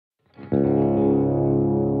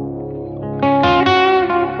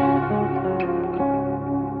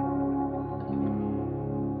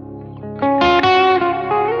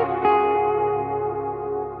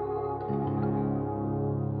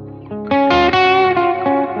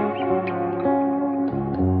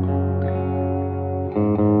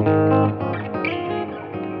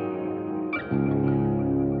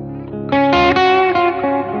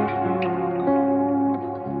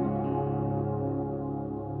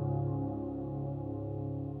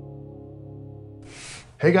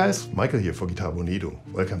Hey guys, Michael here for Guitar Bonedo.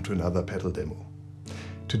 Welcome to another pedal demo.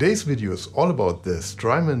 Today's video is all about the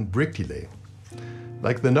Strymon Brig delay.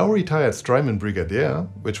 Like the now retired Strymon Brigadier,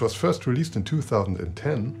 which was first released in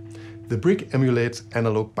 2010, the Brig emulates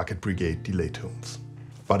analog bucket brigade delay tones.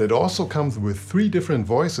 But it also comes with 3 different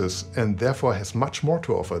voices and therefore has much more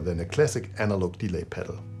to offer than a classic analog delay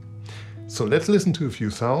pedal. So let's listen to a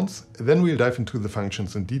few sounds, then we'll dive into the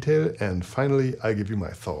functions in detail, and finally I'll give you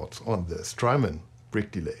my thoughts on the Strymon Brig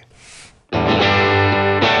delay.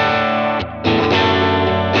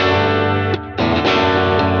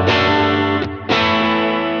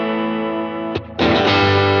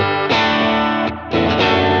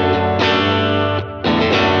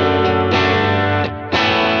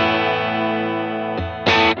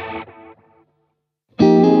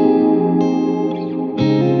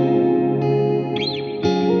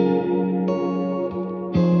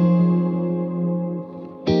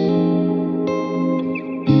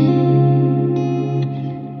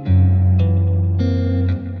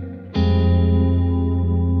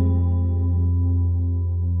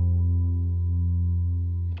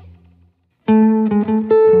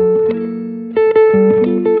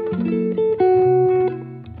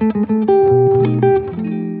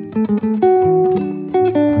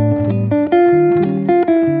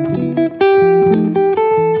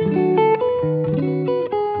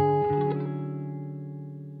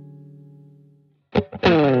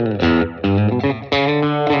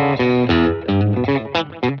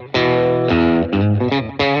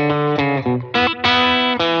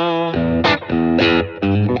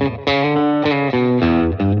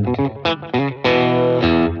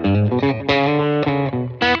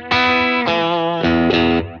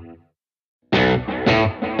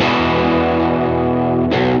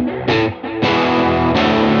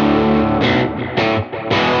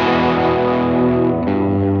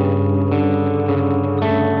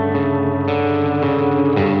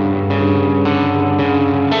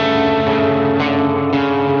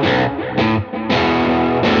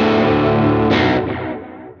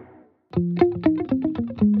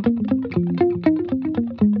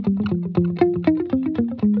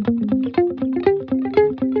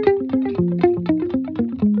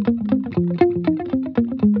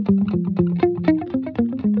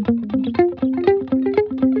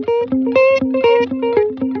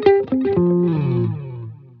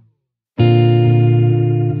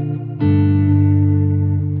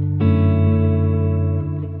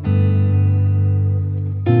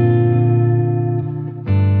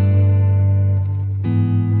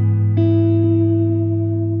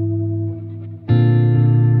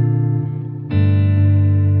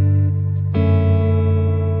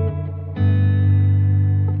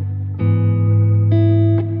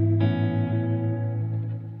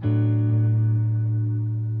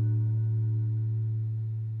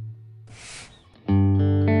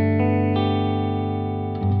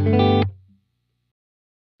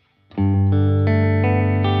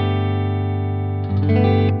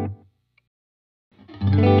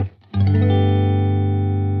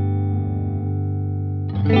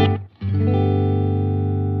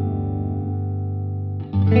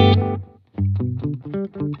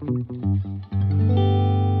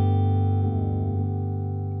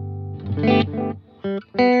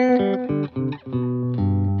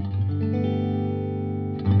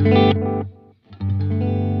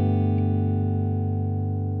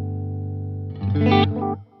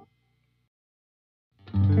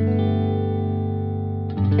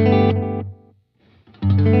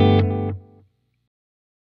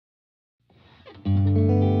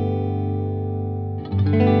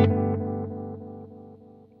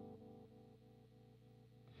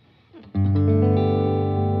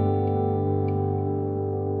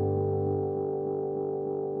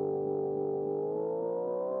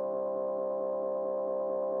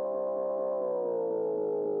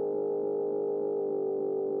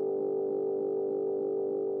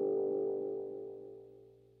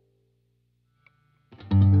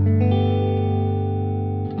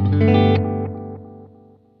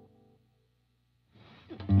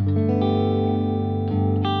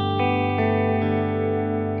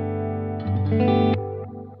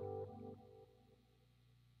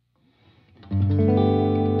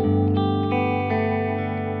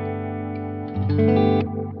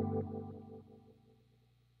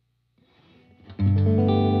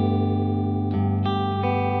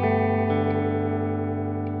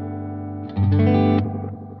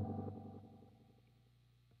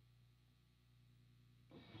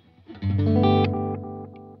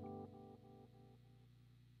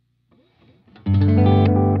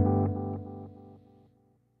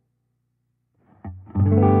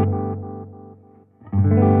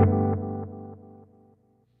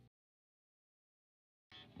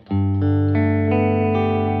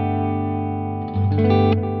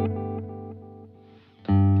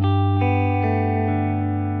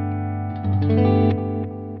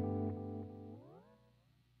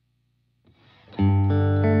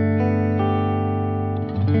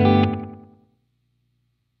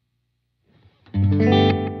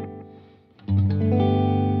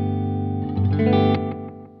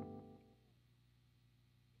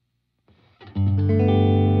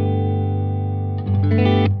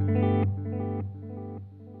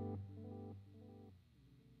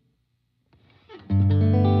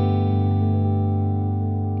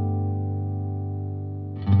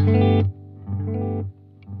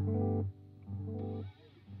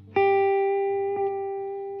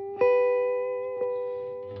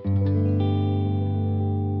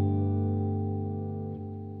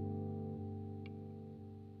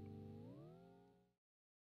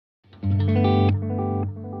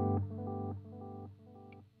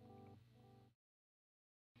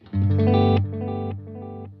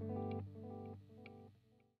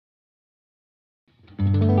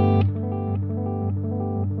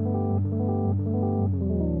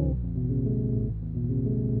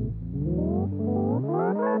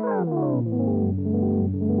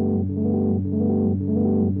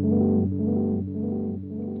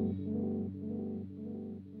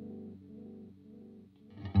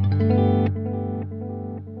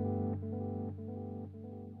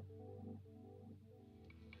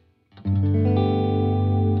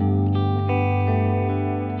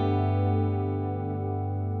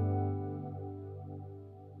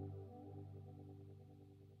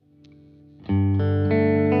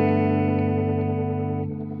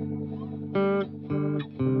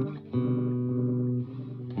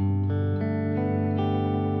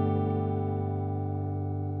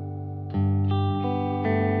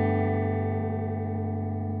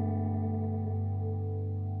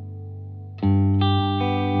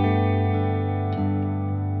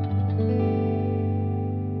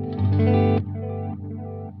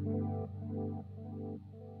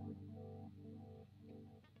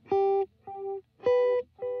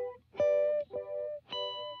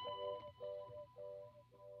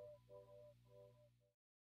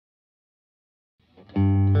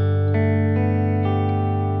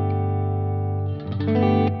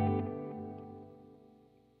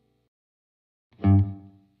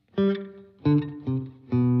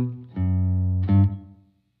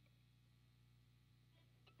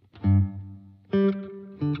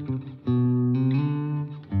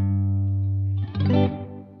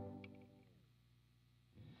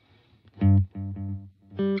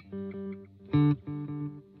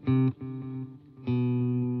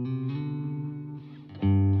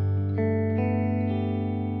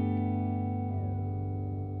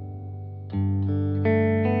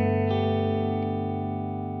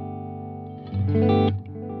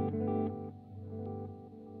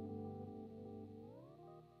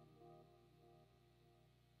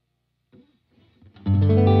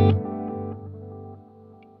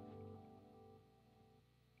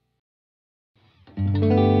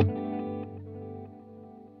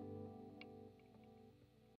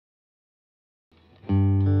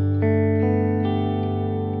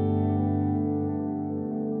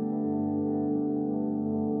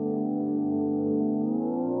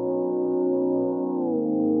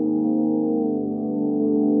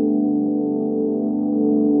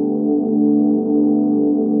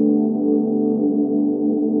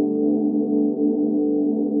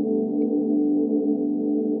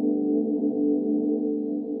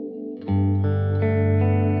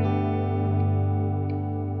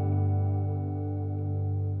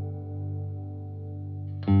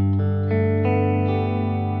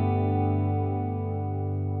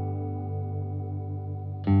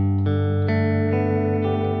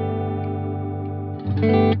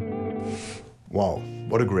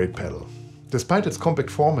 Despite its compact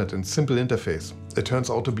format and simple interface, it turns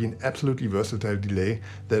out to be an absolutely versatile delay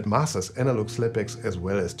that masters analog slapbacks as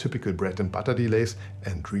well as typical bread and butter delays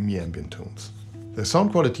and dreamy ambient tones. The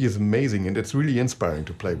sound quality is amazing and it's really inspiring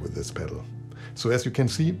to play with this pedal. So as you can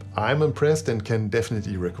see, I'm impressed and can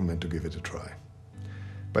definitely recommend to give it a try.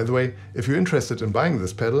 By the way, if you're interested in buying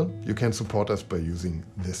this pedal, you can support us by using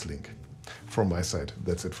this link. From my side,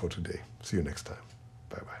 that's it for today. See you next time.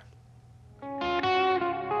 Bye bye.